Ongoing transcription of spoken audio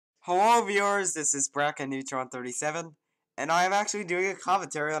Hello viewers, this is BracketNeutron 37, and I am actually doing a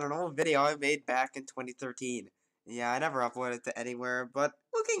commentary on an old video I made back in 2013. Yeah, I never uploaded it to anywhere, but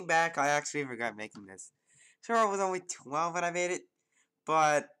looking back, I actually regret making this. Sure, I was only 12 when I made it,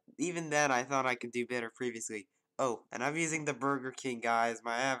 but even then I thought I could do better previously. Oh, and I'm using the Burger King guy as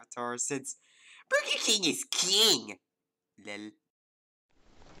my avatar since Burger King is king! Lol.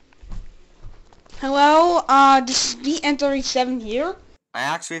 Hello, this is BN37 here. I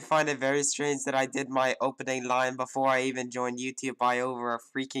actually find it very strange that I did my opening line before I even joined YouTube by over a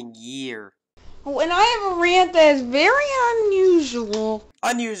freaking year. Oh, and I have a rant that is very unusual.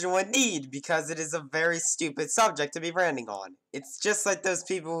 Unusual indeed, because it is a very stupid subject to be ranting on. It's just like those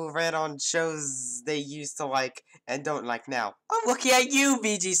people who rant on shows they used to like and don't like now. I'm looking at you,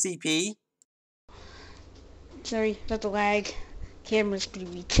 VGCP! Sorry about the lag. Camera's pretty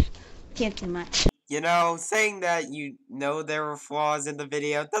weak. Can't do much. You know, saying that you know there were flaws in the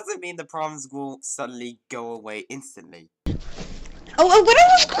video doesn't mean the problems will suddenly go away instantly. Oh, when I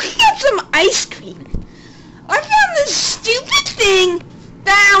was cooking up some ice cream, I found this stupid thing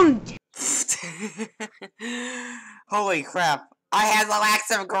found. Holy crap. I have the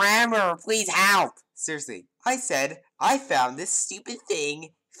lax of grammar. Please help. Seriously, I said I found this stupid thing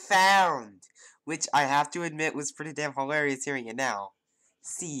found. Which I have to admit was pretty damn hilarious hearing it now.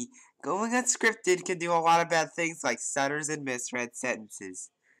 See, going unscripted can do a lot of bad things like stutters and misread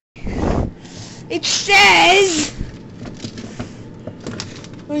sentences. It says...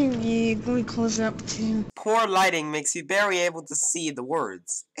 Let me close it up too. Poor lighting makes you barely able to see the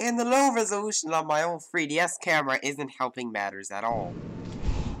words, and the low resolution on my old 3DS camera isn't helping matters at all.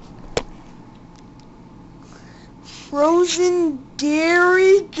 Frozen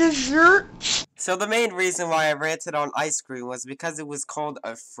dairy dessert? So the main reason why I ranted on ice cream was because it was called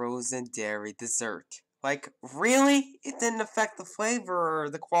a frozen dairy dessert. Like, really? It didn't affect the flavor or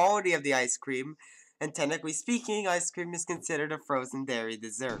the quality of the ice cream, and technically speaking, ice cream is considered a frozen dairy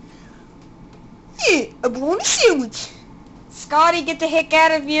dessert. Yeah, a bologna sandwich. Scotty, get the heck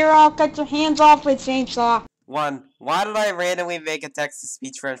out of here. I'll cut your hands off with a chainsaw. 1. Why did I randomly make a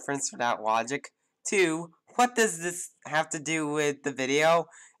text-to-speech reference without logic? 2. What does this have to do with the video?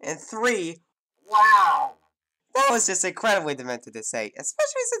 And 3. Wow! That was just incredibly demented to say,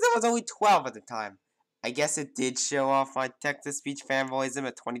 especially since I was only 12 at the time. I guess it did show off my text-to-speech fanboyism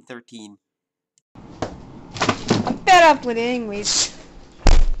at 2013. I'm fed up with it anyways.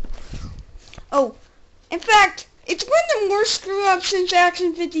 Oh, in fact, it's one of the worst screw-ups since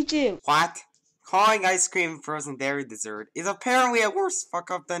Action 52. What? Calling ice cream frozen dairy dessert is apparently a worse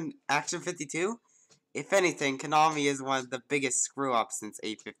fuck-up than Action 52? If anything, Konami is one of the biggest screw-ups since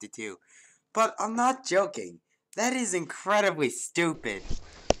 852. But I'm not joking. That is incredibly stupid.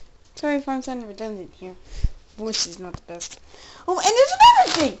 Sorry if I'm sounding redundant here. Voice is not the best. Oh, and there's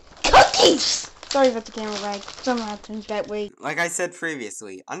another thing! Cookies! Sorry about the camera lag. Somehow happens that way. Like I said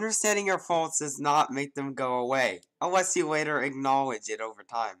previously, understanding your faults does not make them go away, unless you later acknowledge it over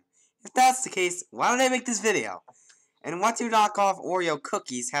time. If that's the case, why don't I make this video? And what do knockoff Oreo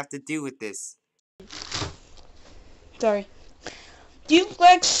cookies have to do with this? Sorry.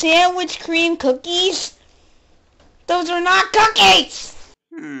 Duplex sandwich cream cookies? Those are not cookies!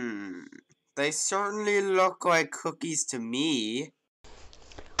 They certainly look like cookies to me.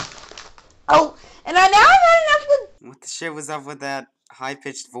 Oh, and now I've had enough with... What the shit was up with that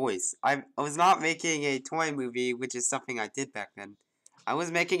high-pitched voice? I was not making a toy movie, which is something I did back then. I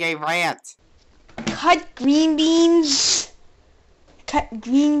was making a rant. Cut green beans. Cut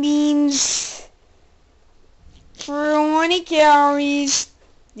green beans. For 20 calories.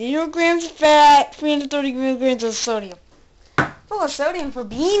 0 grams of fat. 330 milligrams of sodium. Full of sodium for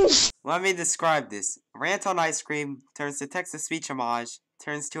beans. Let me describe this. Rant on ice cream turns to text-to-speech homage,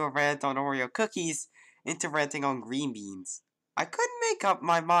 turns to a rant on Oreo cookies, into ranting on green beans. I couldn't make up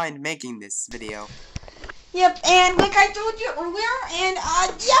my mind making this video. Yep, and like I told you earlier, and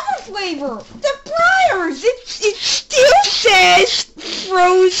the other flavor, the Briars, it still says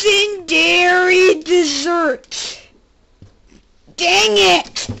frozen dairy dessert. Dang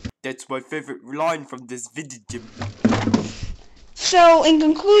it! That's my favorite line from this video. So, in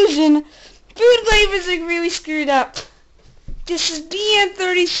conclusion, food flavors are really screwed up. This is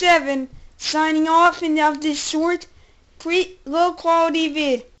BN37 signing off and of this short, low quality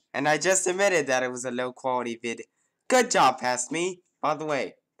vid. And I just admitted that it was a low quality vid. Good job, past me. By the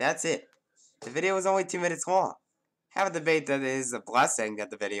way, that's it. The video was only 2 minutes long. Have a debate that it is a blessing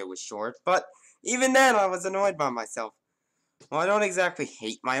that the video was short, but even then I was annoyed by myself. Well, I don't exactly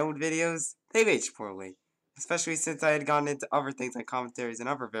hate my old videos. They've aged poorly. Especially since I had gone into other things like commentaries and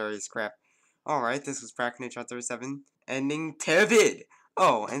other various crap. Alright, this was BracketNeutron 37, ending to vid.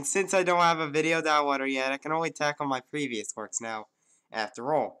 Oh, and since I don't have a video downloader yet, I can only tackle my previous works now.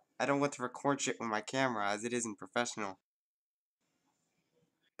 After all, I don't want to record shit with my camera as it isn't professional.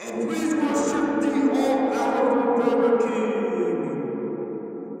 And please worship the all-powerful Brother King!